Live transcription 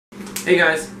Hey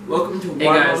guys, welcome to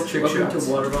Waterbottle Trick Shots.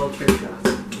 Welcome to Waterbottle Trick Shots.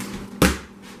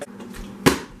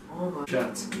 Oh my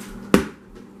shots.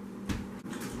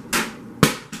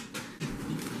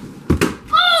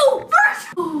 Oh! First!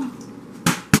 Oh.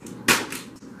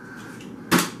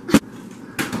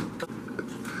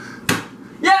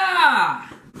 Yeah!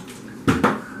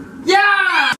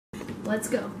 Yeah! Let's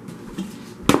go.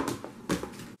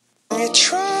 You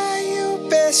try your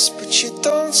best, but you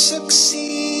don't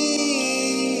succeed.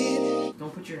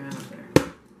 Don't put your hand up there.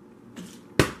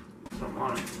 I don't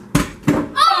want it.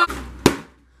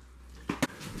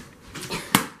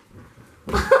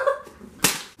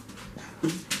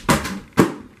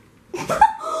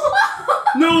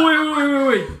 No,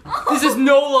 wait. This is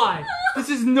no lie. This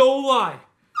is no lie.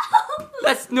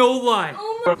 That's no lie.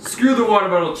 Screw the water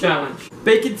bottle challenge.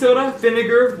 Baking soda,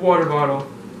 vinegar, water bottle.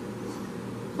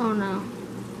 Oh no.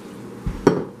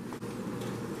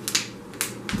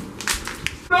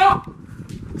 No!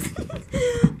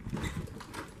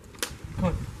 Come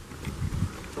on.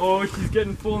 Oh, she's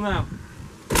getting full now.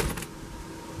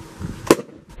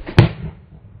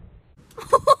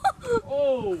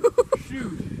 Oh,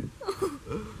 shoot.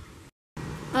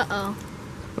 Uh-oh.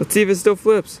 Let's see if it still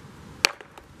flips.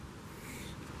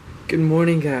 Good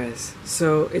morning, guys.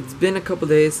 So it's been a couple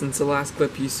days since the last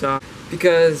clip you saw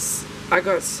because I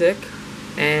got sick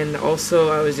and also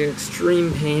I was in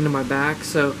extreme pain in my back,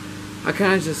 so I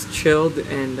kind of just chilled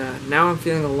and now I'm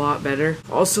feeling a lot better.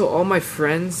 Also, all my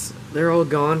friends, they're all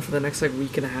gone for the next like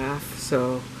week and a half,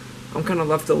 so I'm kind of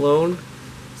left alone.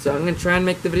 So I'm going to try and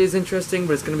make the videos interesting,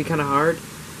 but it's going to be kind of hard.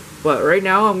 But right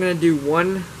now I'm going to do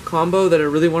one combo that I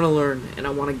really want to learn and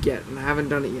I want to get, and I haven't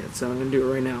done it yet, so I'm going to do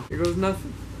it right now. Here goes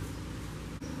nothing.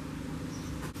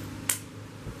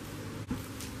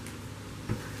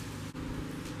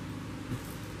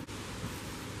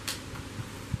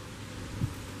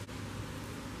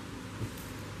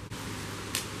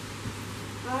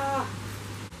 Ah.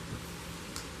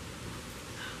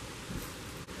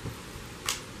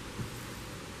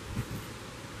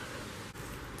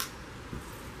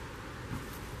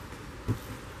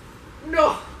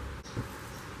 No.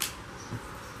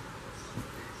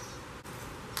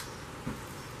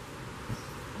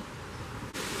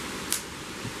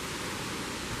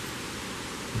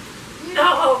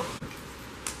 No.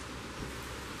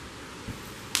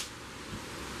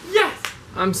 Yes.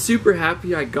 I'm super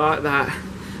happy I got that.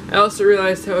 I also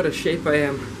realized how out of shape I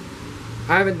am.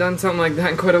 I haven't done something like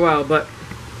that in quite a while, but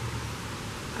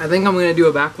I think I'm gonna do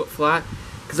a backflip flat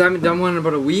because I haven't done one in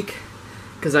about a week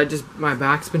because my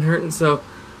back's been hurting. So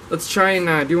let's try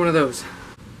and do one of those.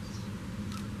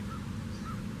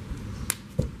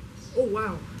 Oh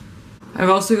wow. I've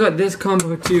also got this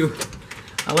combo too.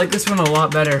 I like this one a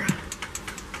lot better.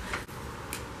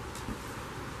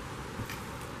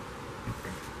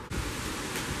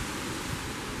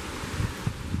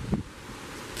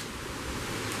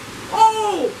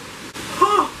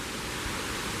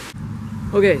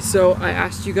 Okay, so I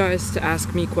asked you guys to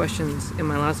ask me questions in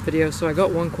my last video, so I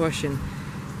got one question,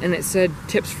 and it said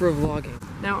tips for vlogging.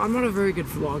 Now, I'm not a very good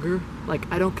vlogger. Like,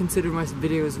 I don't consider my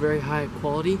videos very high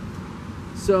quality,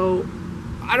 so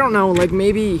I don't know, like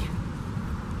maybe,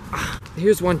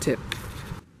 here's one tip.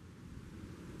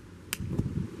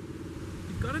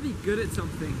 You've gotta be good at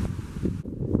something.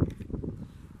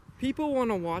 People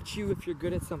wanna watch you if you're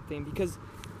good at something, because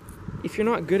if you're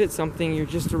not good at something, you're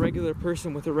just a regular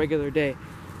person with a regular day.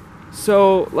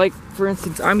 So, like, for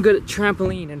instance, I'm good at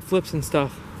trampoline and flips and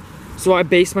stuff. So I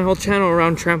base my whole channel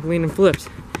around trampoline and flips.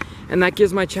 And that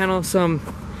gives my channel some,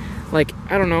 like,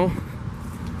 I don't know,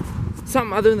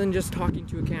 something other than just talking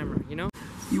to a camera, you know?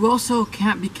 You also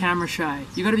can't be camera shy.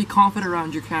 You gotta be confident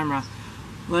around your camera.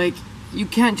 Like, you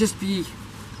can't just be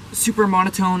super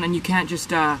monotone and you can't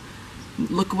just,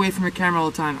 look away from your camera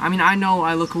all the time. I mean, I know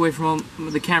I look away from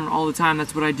the camera all the time.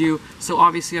 That's what I do. So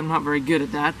obviously I'm not very good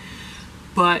at that.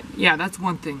 But yeah, that's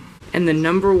one thing. And the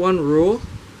number one rule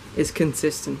is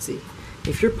consistency.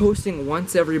 If you're posting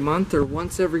once every month or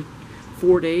once every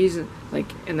 4 days,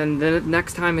 like, and then the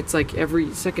next time it's like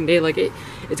every second day, like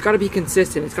it's got to be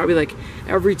consistent. It's got to be like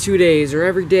every 2 days or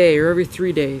every day or every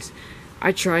 3 days.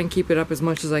 I try and keep it up as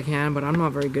much as I can, but I'm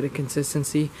not very good at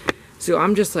consistency. So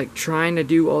I'm just like trying to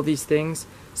do all these things.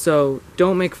 So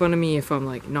don't make fun of me if I'm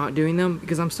like not doing them,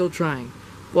 because I'm still trying.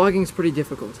 Vlogging is pretty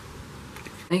difficult.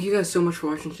 Thank you guys so much for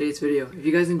watching today's video. If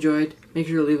you guys enjoyed, make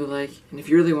sure to leave a like, and if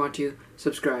you really want to,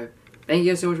 subscribe. Thank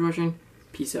you guys so much for watching.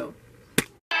 Peace out.